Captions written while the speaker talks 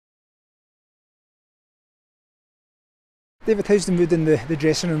David, how's the mood in the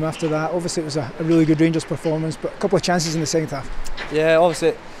dressing room after that? Obviously it was a really good Rangers performance, but a couple of chances in the second half. Yeah,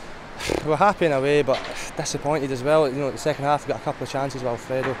 obviously we're happy in a way, but disappointed as well. You know, the second half we got a couple of chances with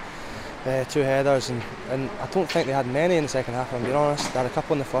Alfredo, two headers, and I don't think they had many in the second half, if I'm being honest. They had a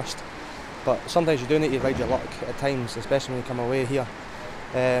couple in the first, but sometimes you do need to ride your luck at times, especially when you come away here.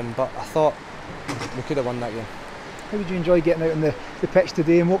 But I thought we could have won that game. How did you enjoy getting out on the pitch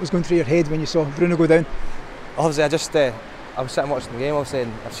today, and what was going through your head when you saw Bruno go down? Obviously, I was sitting watching the game, obviously,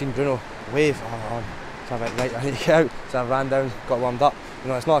 and I've seen Bruno wave. So I went, right, I need to get out. So I ran down, got warmed up. You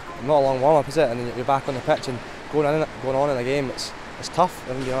know, it's not a long warm up, is it? And then you're back on the pitch and going on in a game. It's tough,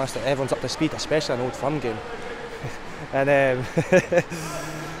 if I'm being honest. Everyone's up to speed, especially an Old Firm game. and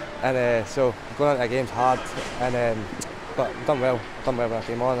so going into a game's hard. But I've done well. When I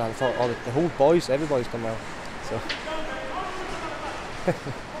came on. I thought the whole boys, everybody's done well. So.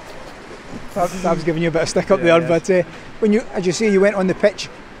 Tav's giving you a bit of stick up there, but when you, as you say, you went on the pitch,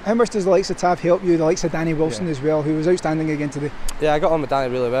 how much does the likes of Tav help you, the likes of Danny Wilson as well, who was outstanding again today? Yeah, I got on with Danny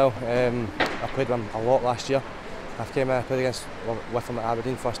really well. I played with him a lot last year. I came in, I played with him at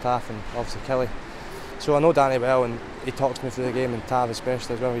Aberdeen first half, and obviously Kelly. So I know Danny well, and he talks to me through the game, and Tav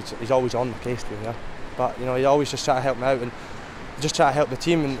especially as well. He's always on the case to me, yeah. But you know, he always just try to help me out and just try to help the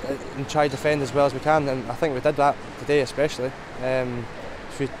team and try to defend as well as we can. And I think we did that today, especially.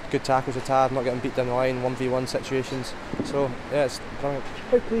 Few good tackles with Tav, not getting beat down the line, 1v1 situations. So yeah, it's brilliant.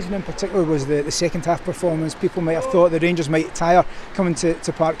 How pleasing in particular was the second half performance? People might have thought the Rangers might tire coming to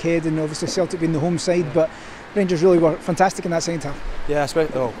Parkhead, and obviously Celtic being the home side, but Rangers really were fantastic in that second half. Yeah,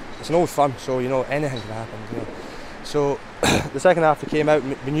 especially, it's an Old Firm, so you know anything can happen. You know. So the second half we came out,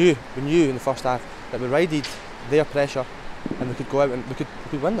 we knew in the first half that we rided their pressure and we could go out and we could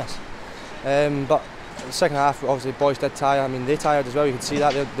win this. But the second half, obviously, the boys did tire. I mean, they tired as well. You could see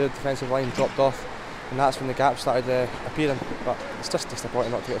that their defensive line dropped off, and that's when the gaps started appearing. But it's just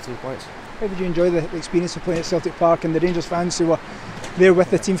disappointing not to get 3 points. How did you enjoy the experience of playing at Celtic Park and the Rangers fans who were there with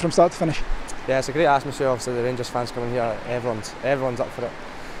the team from start to finish? Yeah, it's a great atmosphere. Obviously, the Rangers fans coming here, everyone's up for it.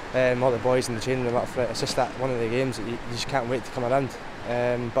 All the boys in the changing room up for it. It's just that one of the games that you just can't wait to come around.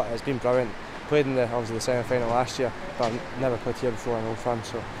 But it's been brilliant. Played in obviously the semi-final last year, but I've never played here before in Old Firm,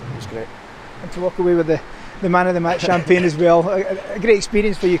 so it was great. And to walk away with the man of the match champagne as well, a great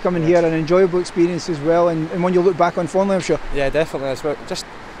experience for you coming here, an enjoyable experience as well, and one you'll look back on fondly, I'm sure. Yeah, definitely. It's about just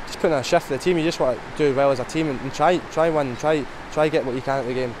putting in a shift for the team. You just want to do well as a team and try win, try get what you can at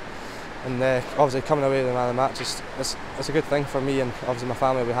the game. And obviously coming away with the man of the match, it's a good thing for me, and obviously my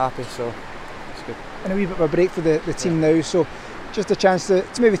family will be happy, so it's good. And a wee bit of a break for the team now, so just a chance to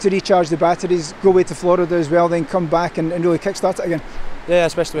maybe to recharge the batteries, go away to Florida as well, then come back and really kick-start it again. Yeah,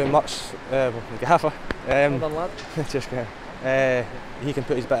 especially with Much, the gaffer. Just he can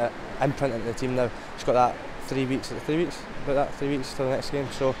put his bit of imprint into the team now. He's got that 3 weeks till the next game,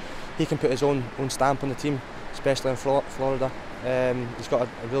 so he can put his own stamp on the team, especially in Florida. He's got a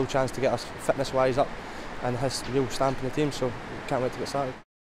real chance to get us fitness-wise up and his real stamp in the team, so can't wait to get started.